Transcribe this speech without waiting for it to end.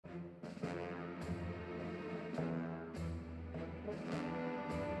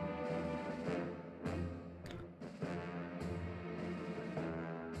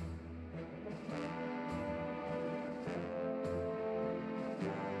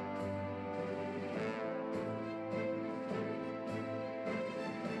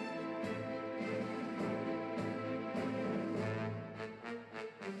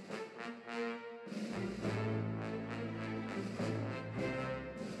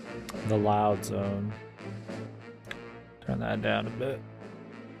The loud zone. Turn that down a bit.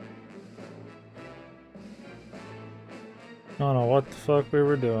 I don't know what the fuck we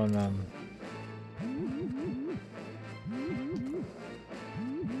were doing then.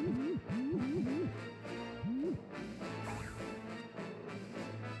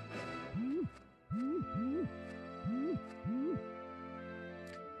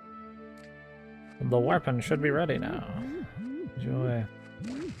 The weapon should be ready now. Enjoy.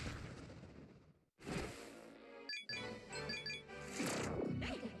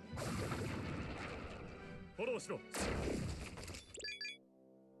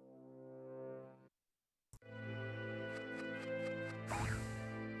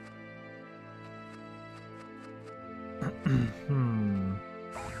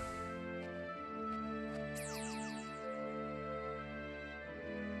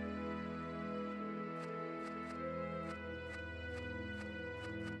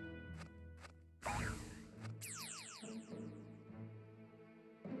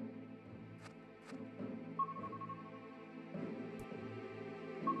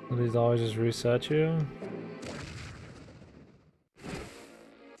 Will these always just reset you?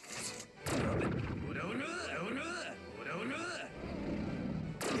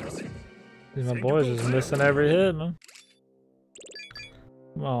 These my boys is missing every hit, man.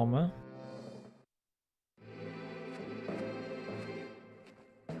 Come on, man.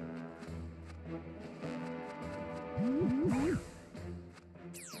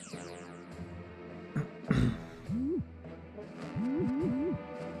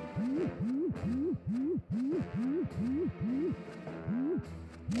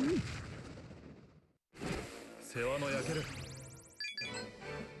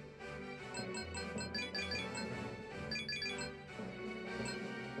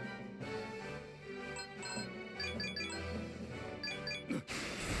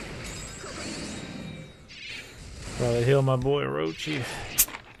 Probably heal my boy Rochi.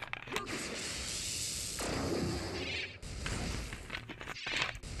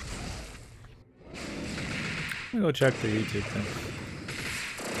 Let me go check the YouTube thing.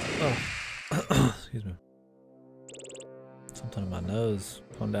 Oh, excuse me. Something in my nose,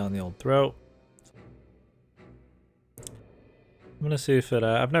 going down the old throat. I'm gonna see if it.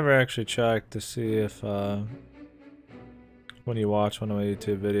 I've never actually checked to see if when you watch one of my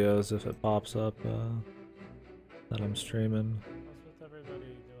YouTube videos, if it pops up that I'm streaming. What's with everybody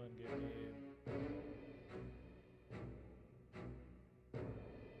doing good game?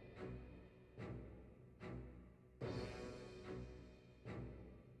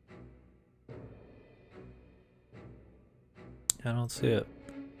 I don't see it.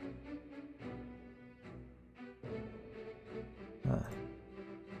 Huh.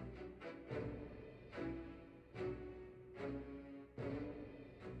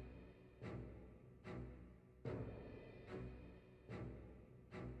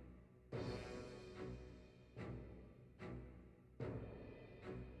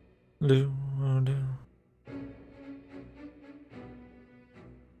 Do.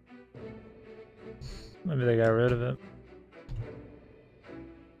 Maybe they got rid of it.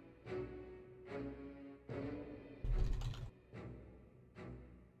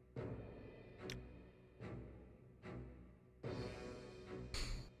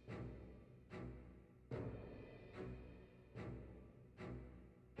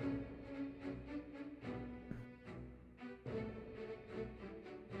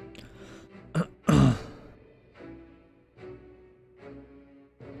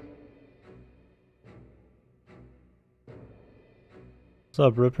 What's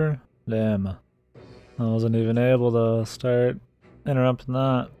up, Ripper? Damn. I wasn't even able to start interrupting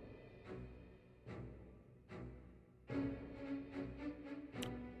that.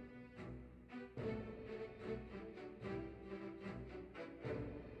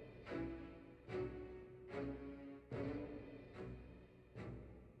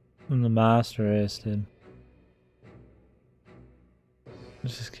 I'm the master race, dude. I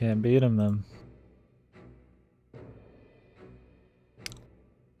just can't beat him, then.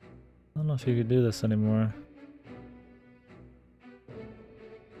 I don't know if you could do this anymore.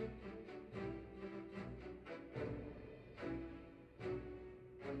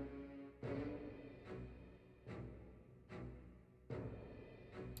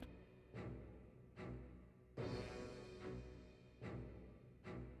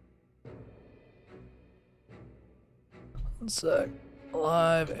 One sec.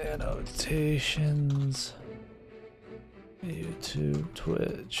 Live annotations. YouTube,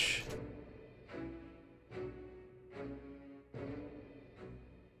 Twitch.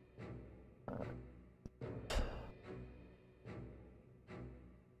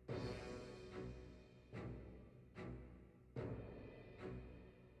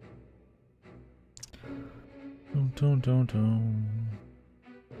 Dun, dun, dun.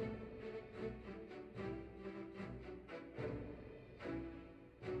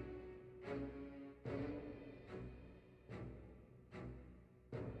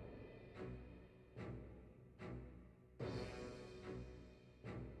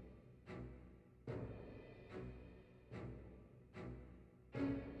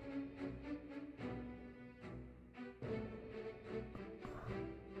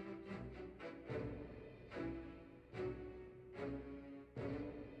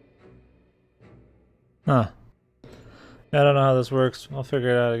 Huh. I don't know how this works. I'll figure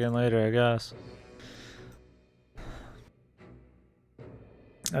it out again later, I guess.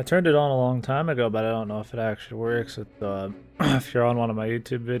 I turned it on a long time ago, but I don't know if it actually works. If you're on one of my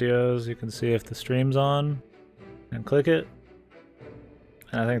YouTube videos, you can see if the stream's on and click it.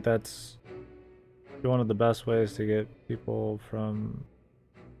 And I think that's one of the best ways to get people from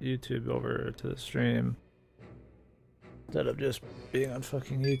YouTube over to the stream instead of just being on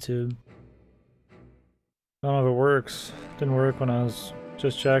fucking YouTube. I don't know if it works. Didn't work when I was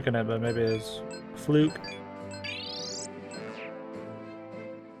just checking it, but maybe it's a fluke.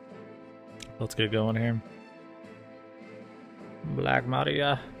 Let's get going here. Black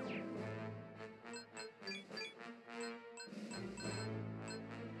Maria.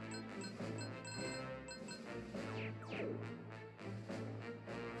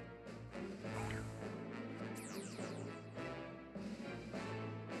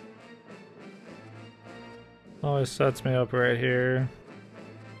 Always sets me up right here.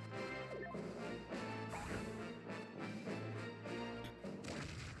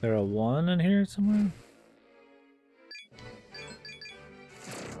 There a 1 in here somewhere?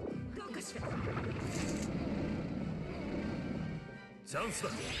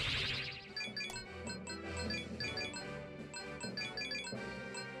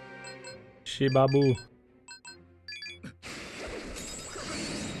 Shibabu.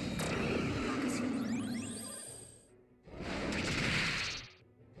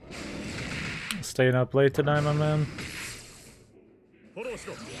 Staying up late tonight, my man.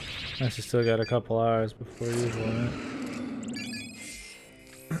 Actually, still got a couple hours before usual, right?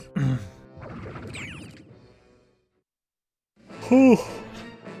 Whew.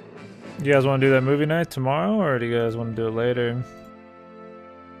 You guys want to do that movie night tomorrow, or do you guys want to do it later?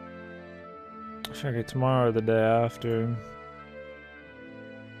 Should I get tomorrow or the day after?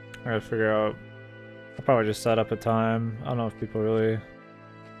 I gotta figure out. I'll probably just set up a time. I don't know if people really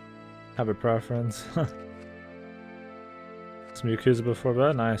have a preference. Some Yakuza before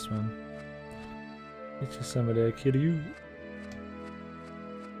bed? Nice, man. Get you some of that, kid. You.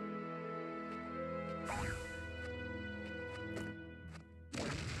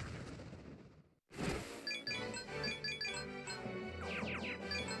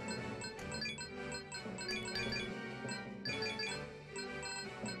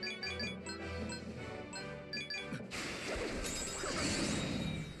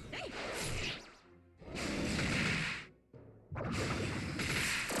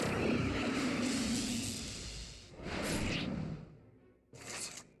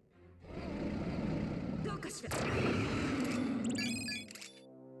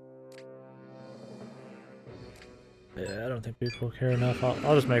 Yeah, I don't think people care enough.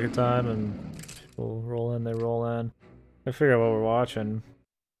 I'll just make a time and people roll in, they roll in. I figure out what we're watching.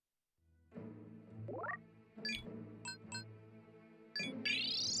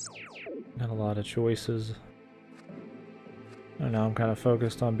 Got a lot of choices. I know I'm kind of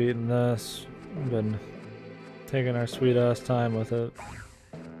focused on beating this. We've been taking our sweet ass time with it.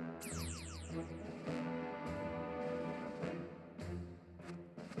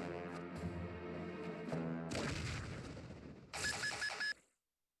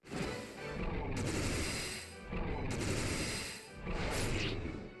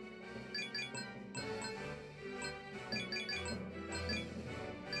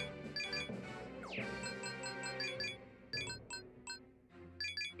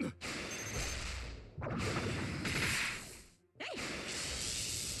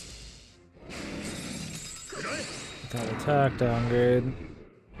 That attack downgrade.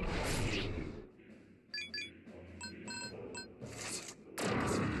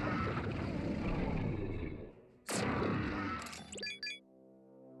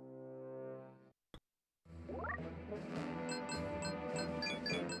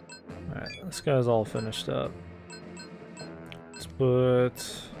 Alright, this guy's all finished up. Let's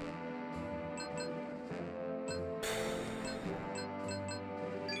put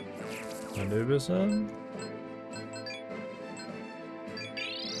Anubis in.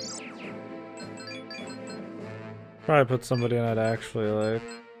 Probably put somebody in it actually like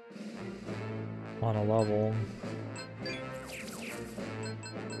on a level.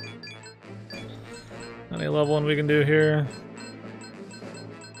 Any leveling we can do here?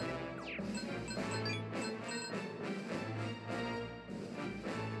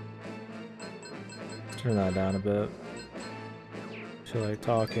 Turn that down a bit. I feel like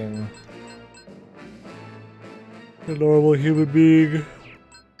talking a normal human being.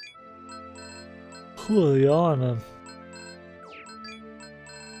 Cool, yawn.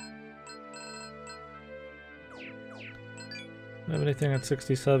 Have anything at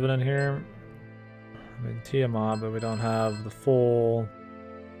 67 in here? I mean, Tiamat, but we don't have the full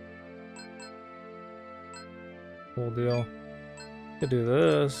deal. Could do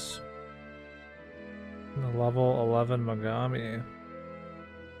this. The level 11 Megami.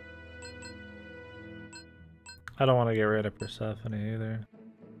 I don't want to get rid of Persephone either.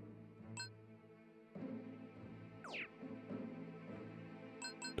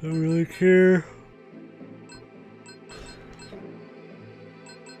 Don't really care.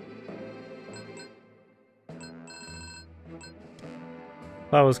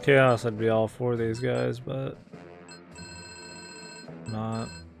 If I was Chaos, I'd be all for these guys, but not.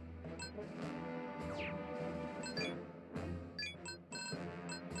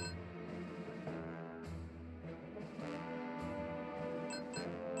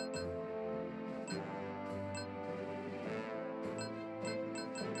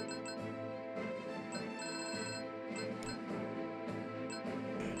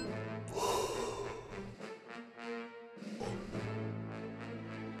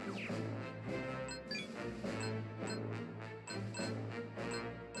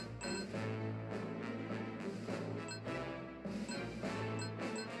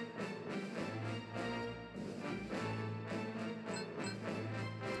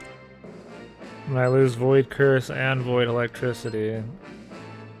 When I lose Void Curse and Void Electricity.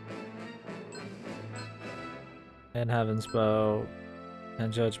 And Heaven's Bow.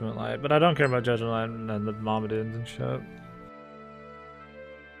 And Judgment Light. But I don't care about Judgment Light and the Momadins and shit.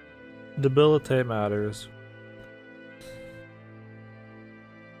 Debilitate matters.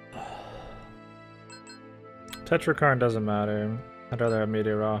 Tetrakarn doesn't matter. I'd rather have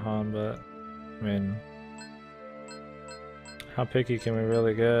Meteor Rahan, but I mean, how picky can we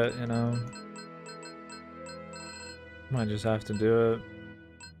really get, you know? Might just have to do it.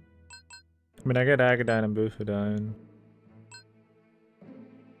 I mean, I get Agadine and Bufadine.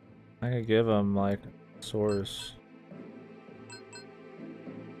 I could give them, like, Source.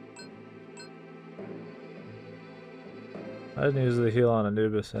 I didn't use the heal on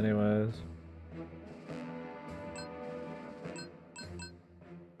Anubis anyways.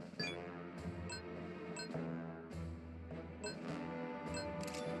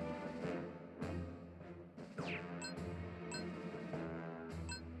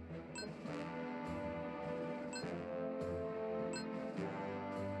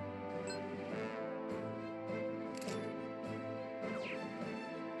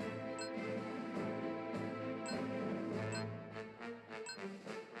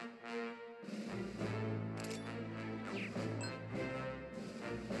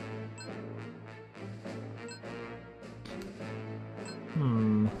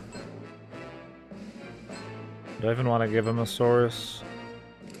 Do I even want to give him a source?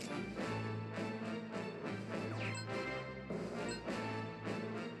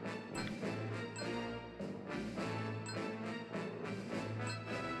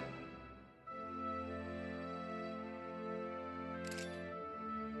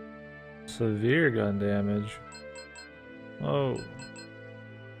 Severe gun damage. Oh.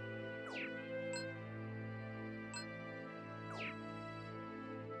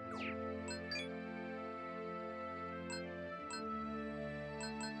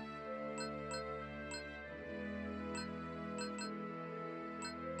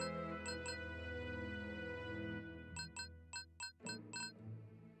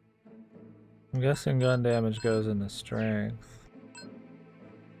 I'm guessing gun damage goes into strength.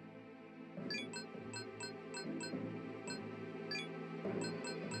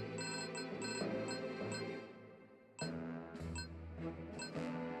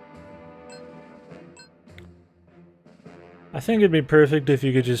 I think it'd be perfect if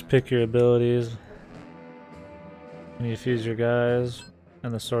you could just pick your abilities and you fuse your guys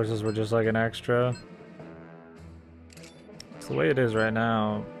and the sources were just like an extra. It's the way it is right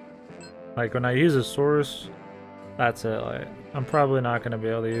now. Like when I use a source, that's it. Like I'm probably not going to be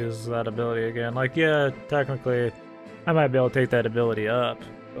able to use that ability again. Like yeah, technically I might be able to take that ability up,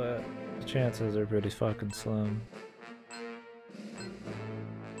 but the chances are pretty fucking slim.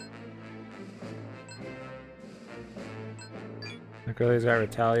 Like really, he's got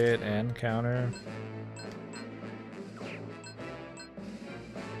retaliate and counter.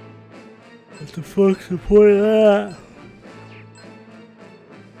 the fuck's the point of that?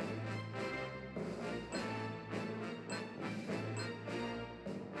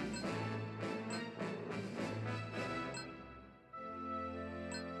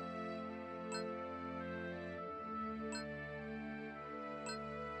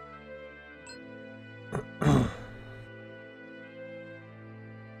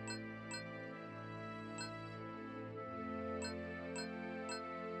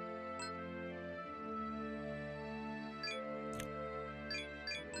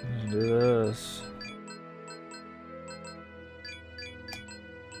 Let's do this.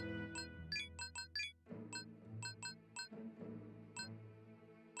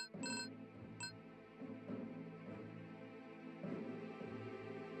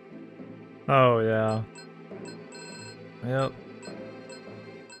 Oh yeah. Yep.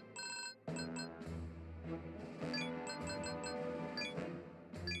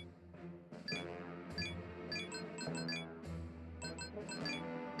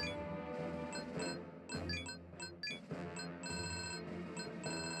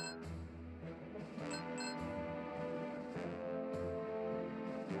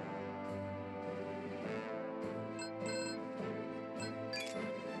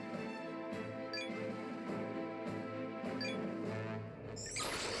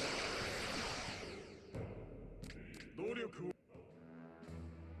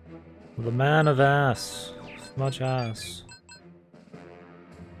 The man of ass. Much ass.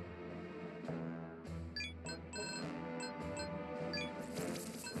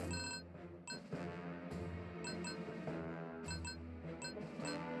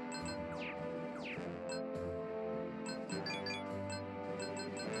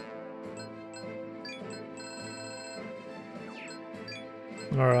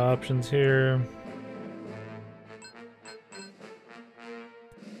 Our options here.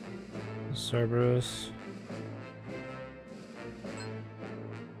 Cerberus.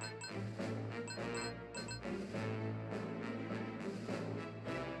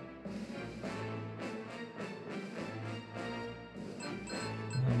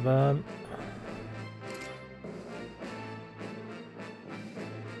 Not bad.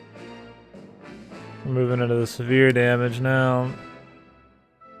 We're moving into the severe damage now.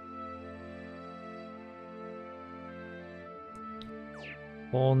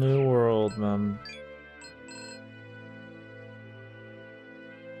 Whole new world, man.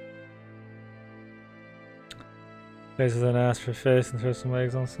 Faces an ass for face and throw some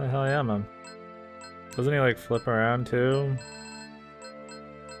legs on the hell yeah, man. Doesn't he like flip around too?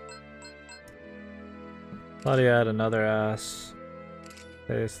 Thought he had another ass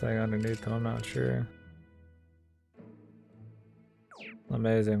face thing underneath him, I'm not sure.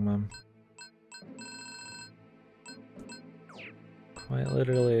 Amazing, man. Quite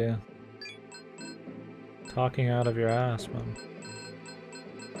literally talking out of your ass, man.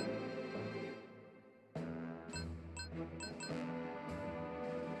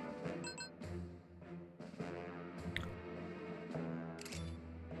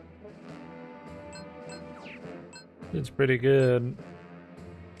 It's pretty good.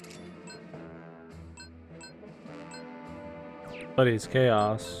 But he's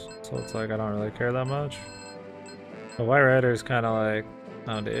chaos, so it's like I don't really care that much. The White Rider is kind of like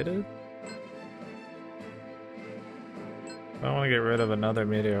outdated. I want to get rid of another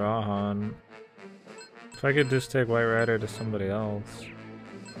Meteorohan. If I could just take White Rider to somebody else.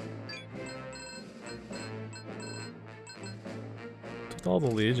 With all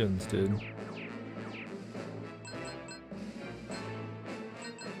the legions, dude.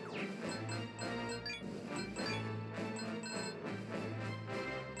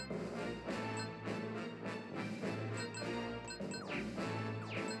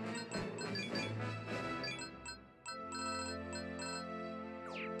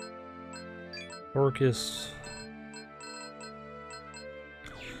 Orcus.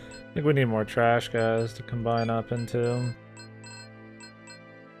 I think we need more trash guys to combine up into.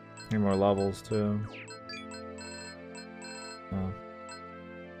 Need more levels too. Oh.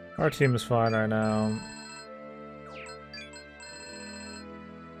 Our team is fine right now.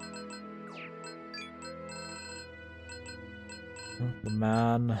 The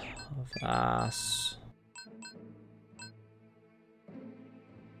man of ass.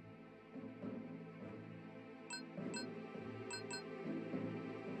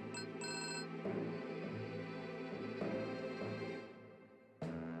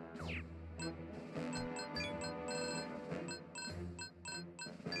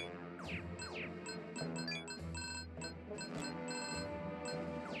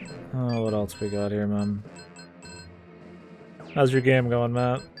 Oh, what else we got here, man? How's your game going,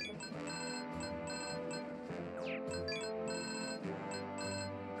 Matt?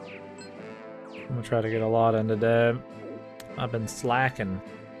 I'm gonna try to get a lot in today. I've been slacking.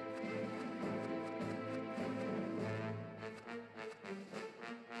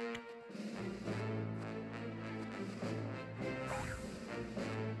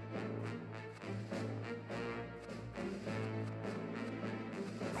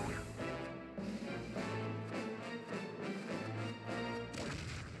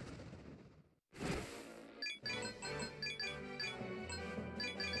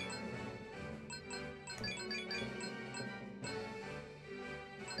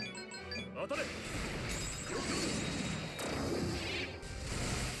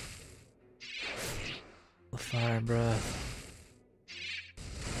 The fire breath.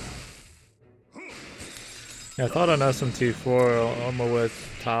 Yeah, I thought on SMT4 Oma with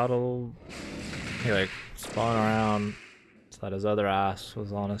Toddle, he like spun around so that his other ass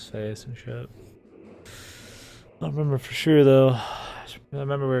was on his face and shit. I don't remember for sure though. I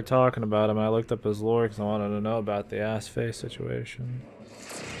remember we were talking about him and I looked up his lore because I wanted to know about the ass face situation.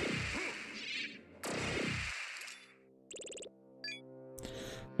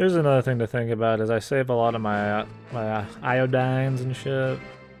 Here's another thing to think about is I save a lot of my iodines and shit.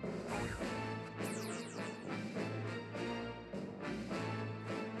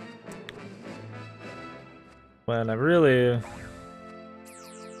 When I really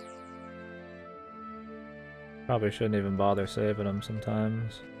probably shouldn't even bother saving them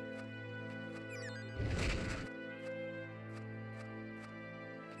sometimes.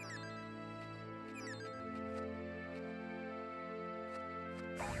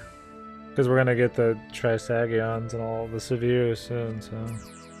 Because we're gonna get the Trisagions and all the Severes soon, so.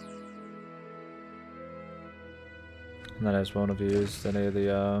 And then I just won't have used any of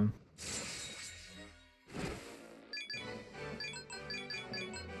the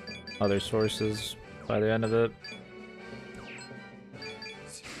other sources by the end of it.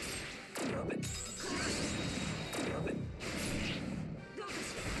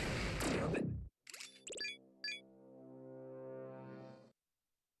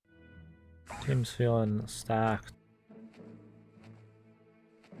 Team's feeling stacked.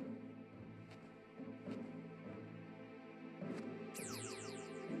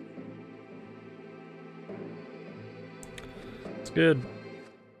 It's good.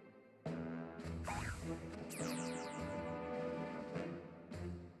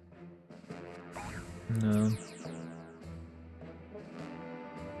 No.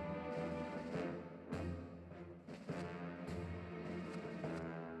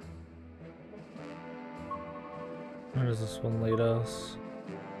 Where does this one lead us?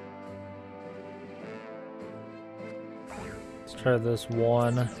 Let's try this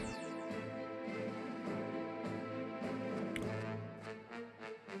one.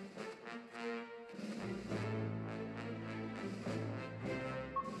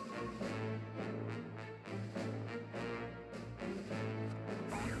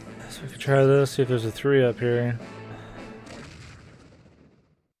 So we could try this, see if there's a 3 up here.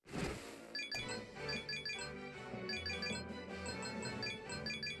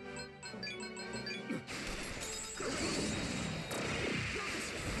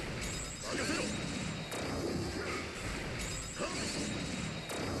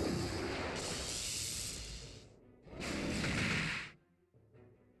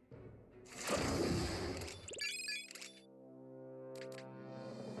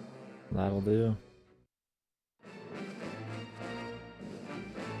 That'll do.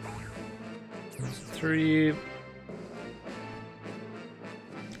 There's 3.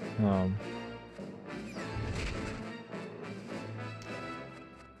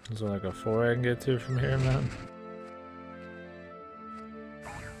 Is there like a 4 I can get to from here, man?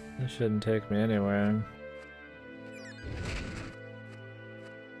 This shouldn't take me anywhere.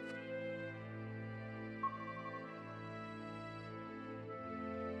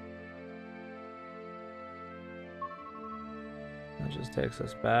 That just takes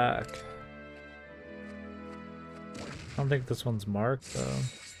us back. I don't think this one's marked though.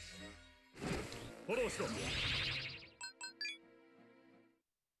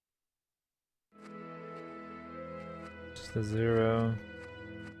 Just a 0.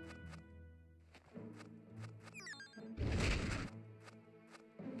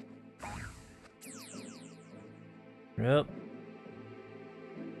 Yep.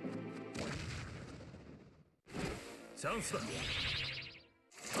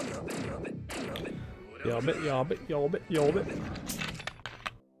 Yobbit.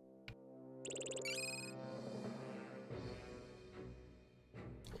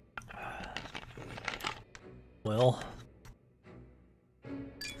 Well.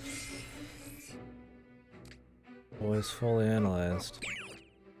 Always fully analyzed.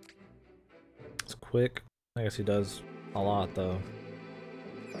 quick. I guess he does a lot though,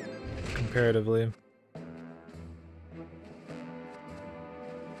 comparatively.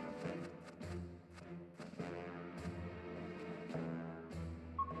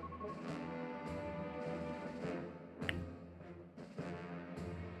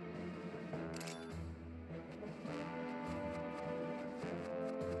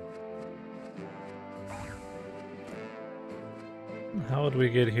 How would we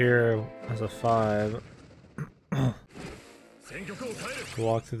get here as a 5?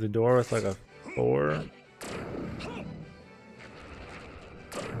 Walk through the door with like a 4?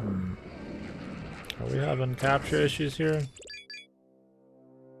 Are we having capture issues here?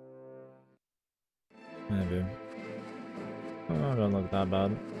 Maybe. Oh, don't look that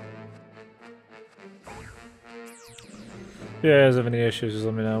bad. If you guys have any issues, just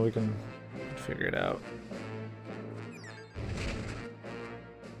let me know. We can figure it out.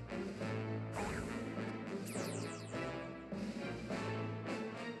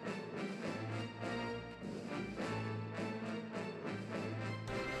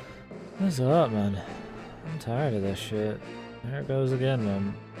 What's up, man? I'm tired of this shit. There it goes again,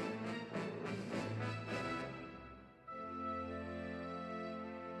 man.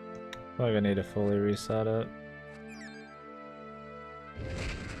 Probably gonna need to fully reset it.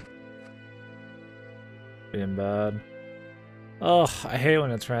 Being bad. Oh, I hate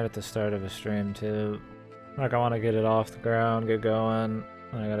when it's right at the start of a stream too. Like I want to get it off the ground, get going.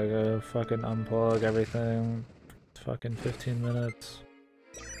 I gotta go fucking unplug everything. Fucking 15 minutes.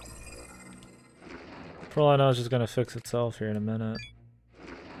 For all I know, it's just gonna fix itself here in a minute.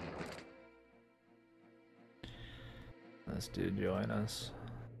 This dude join us.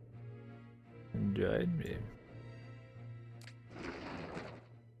 Join me.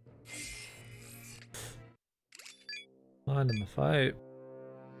 Find him a fight.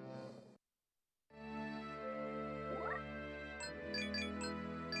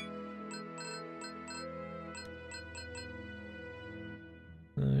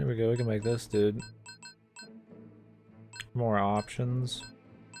 Here we go, we can make this dude. More options.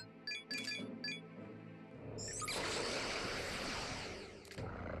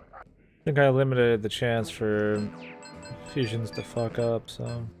 I think I limited the chance for fusions to fuck up,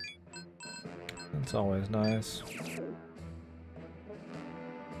 so that's always nice.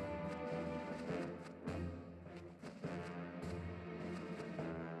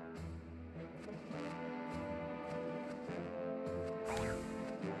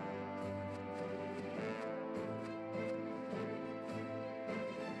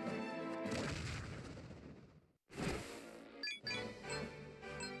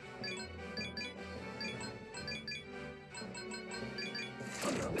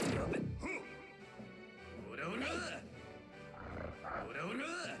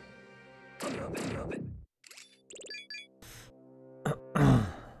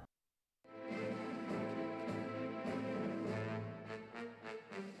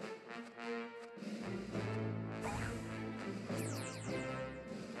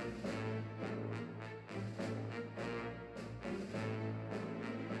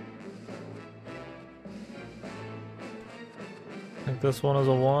 I think this one is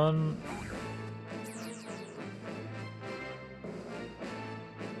a 1.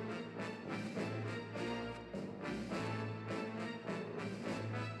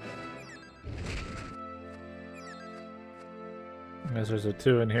 I guess there's a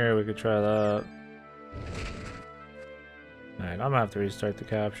 2 in here, we could try that. Alright, I'm gonna have to restart the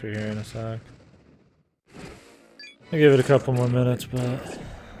capture here in a sec. I'll give it a couple more minutes, but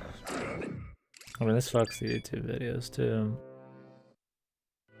I mean, this fucks the YouTube videos too.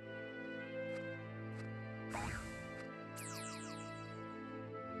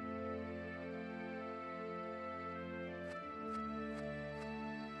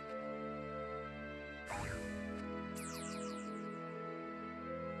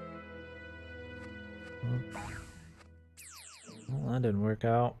 Well, that didn't work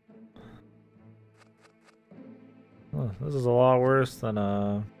out. Oh, this is a lot worse than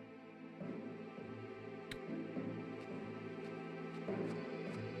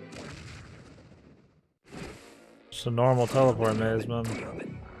just a normal teleport maze, man.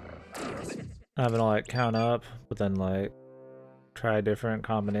 Having to like count up, but then like try different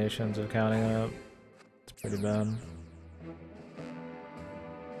combinations of counting up. It's pretty bad.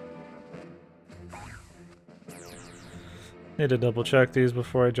 Need to double check these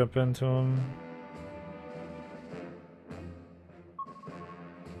before I jump into them.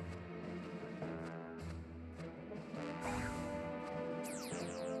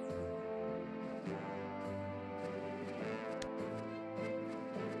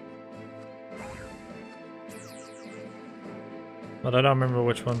 But I don't remember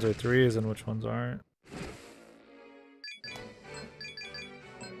which ones are 3s and which ones aren't.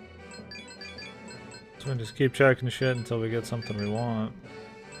 So we just keep checking shit until we get something we want.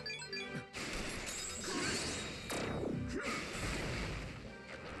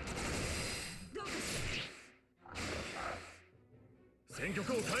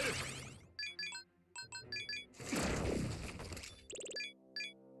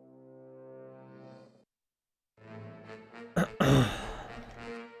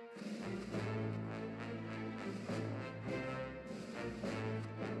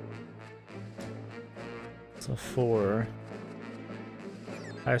 It's a 4.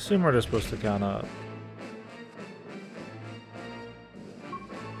 I assume we're just supposed to count up.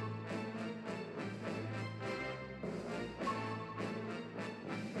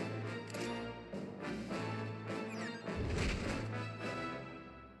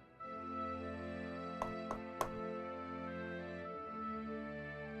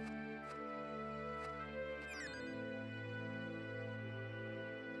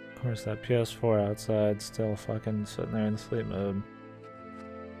 Of course, that PS4 outside still fucking sitting there in sleep mode.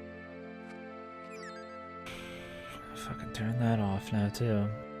 Fucking turn that off now too.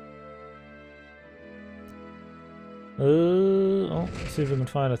 Oh, let's see if we can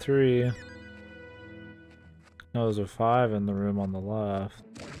find a 3. No, there's a 5 in the room on the left.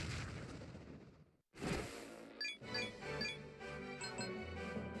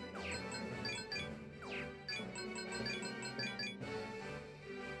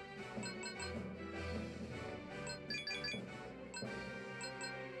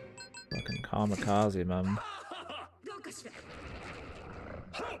 Fucking kamikaze, man.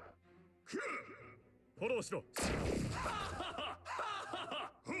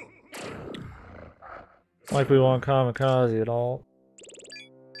 Like we want kamikaze at all.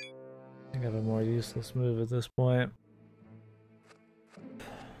 I think I have a more useless move at this point.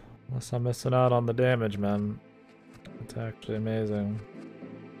 Unless I'm missing out on the damage, man. It's actually amazing.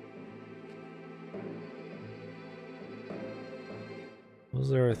 Was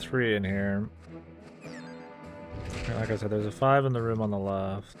there a 3 in here? Like I said, there's a 5 in the room on the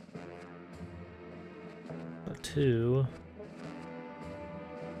left. A 2.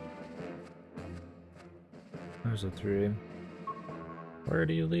 There's a 3. Where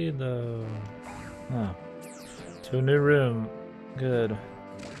do you lead though? Oh. To a new room. Good.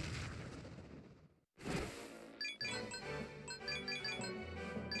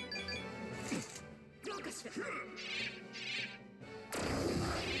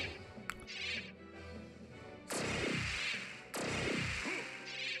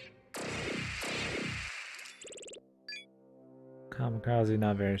 Kamikaze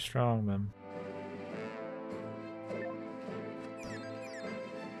not very strong, man.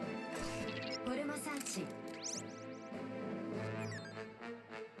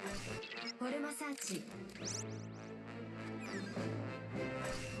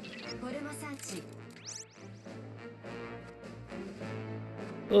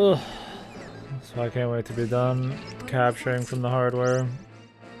 Ugh. So I can't wait to be done capturing from the hardware.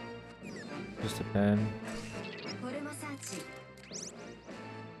 Just a pain.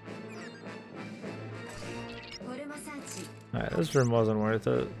 Alright, this room wasn't worth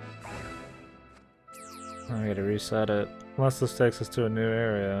it. I gotta reset it. Unless this takes us to a new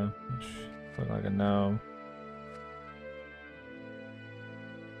area, which looks like a no.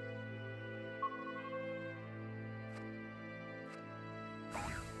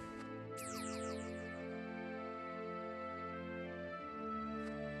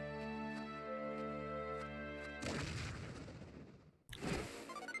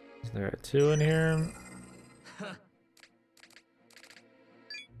 Is there a 2 in here?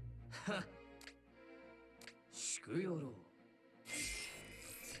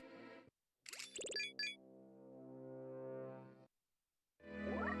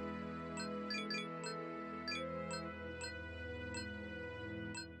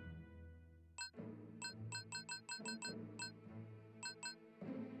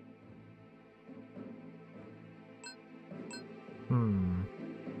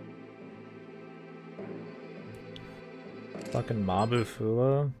 Fucking Mabu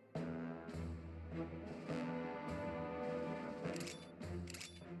Fula.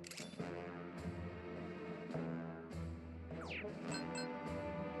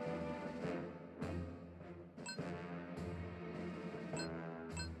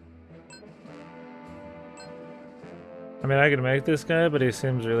 I mean, I could make this guy, but he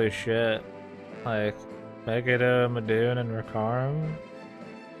seems really shit. Like, Megiddo, Madoon, and Rakaram.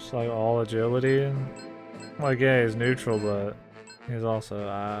 Just like all agility. Like, yeah, he's neutral, but he's also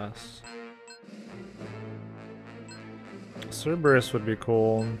ass. Cerberus would be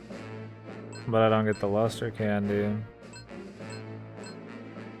cool, but I don't get the luster candy.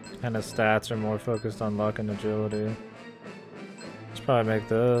 And his stats are more focused on luck and agility. Let's probably make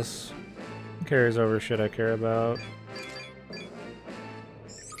this. Carries over shit I care about.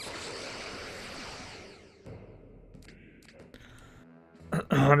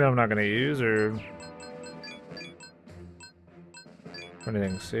 I mean, I'm not gonna use her for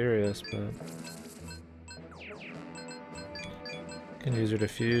anything serious, but can use her to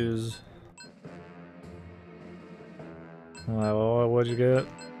fuse. Well, what'd you get?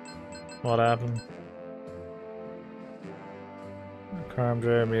 What happened?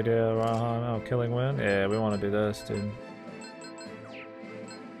 Karmdra, Media, Rahan. Oh, Killing Wind? Yeah, we want to do this, dude.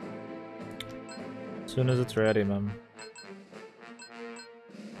 As soon as it's ready, man.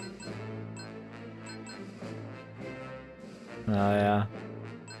 Oh, yeah.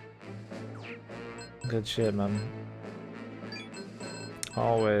 Good shit, man.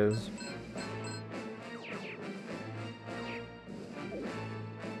 Always.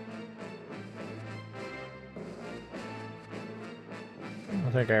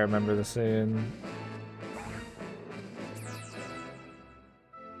 I think I remember the scene.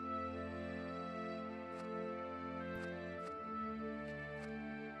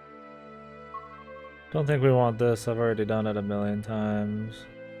 Don't think we want this, I've already done it a million times.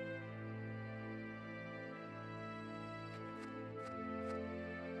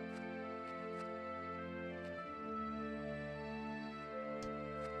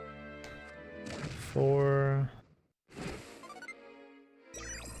 Four.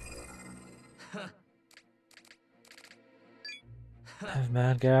 Have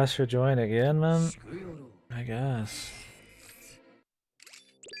Mad Gas rejoin again, man? I guess.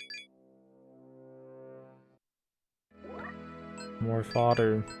 More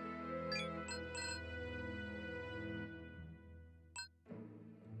fodder.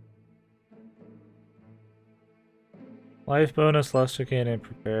 Life bonus, luster candy, and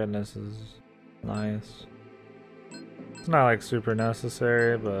preparedness is nice. It's not like super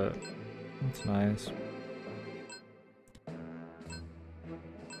necessary, but it's nice.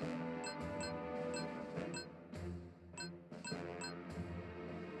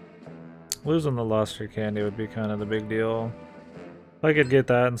 Losing the luster candy would be kind of the big deal. If I could get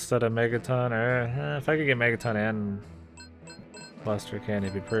that instead of Megaton, or if I could get Megaton and luster candy,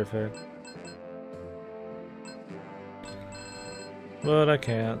 it'd be perfect. But I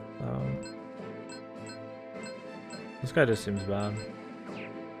can't. This guy just seems bad.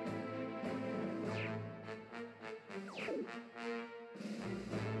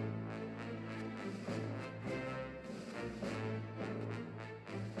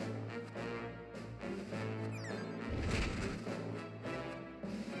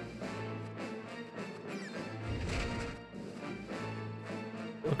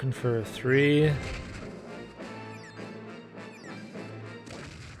 Looking for a 3.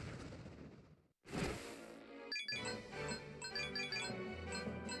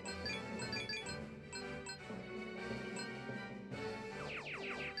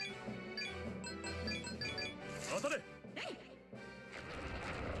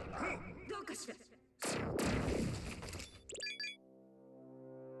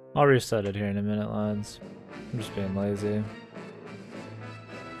 I'll reset it here in a minute, lads. I'm just being lazy.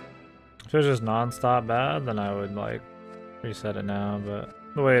 If it was just non-stop bad, then I would like reset it now, but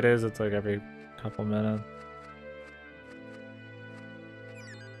the way it is, it's like every couple minutes.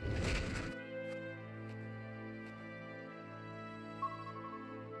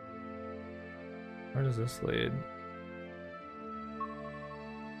 Where does this lead?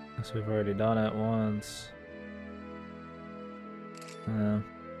 Guess we've already done it once. Yeah.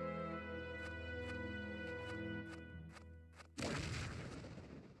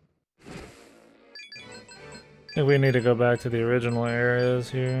 I think we need to go back to the original areas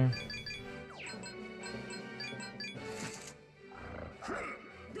here.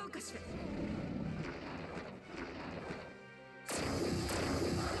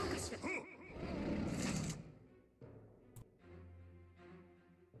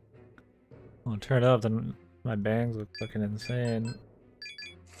 I'll turn it up, then my bangs look fucking insane.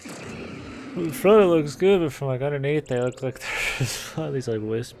 From the front it looks good, but from like underneath they look like there's all these like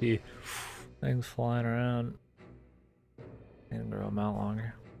wispy things flying around. Need to grow them out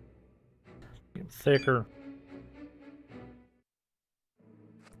longer. Get thicker.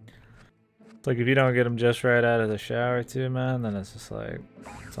 It's like if you don't get them just right out of the shower too, man, then it's just like,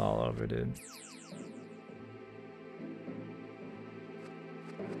 it's all over, dude.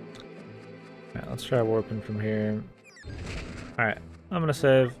 Alright, let's try warping from here. Alright, I'm gonna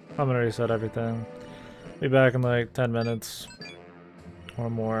save. I'm gonna reset everything. Be back in like 10 minutes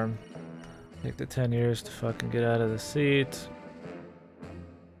or more. Take the 10 years to fucking get out of the seat.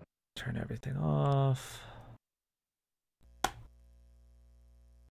 Turn everything off.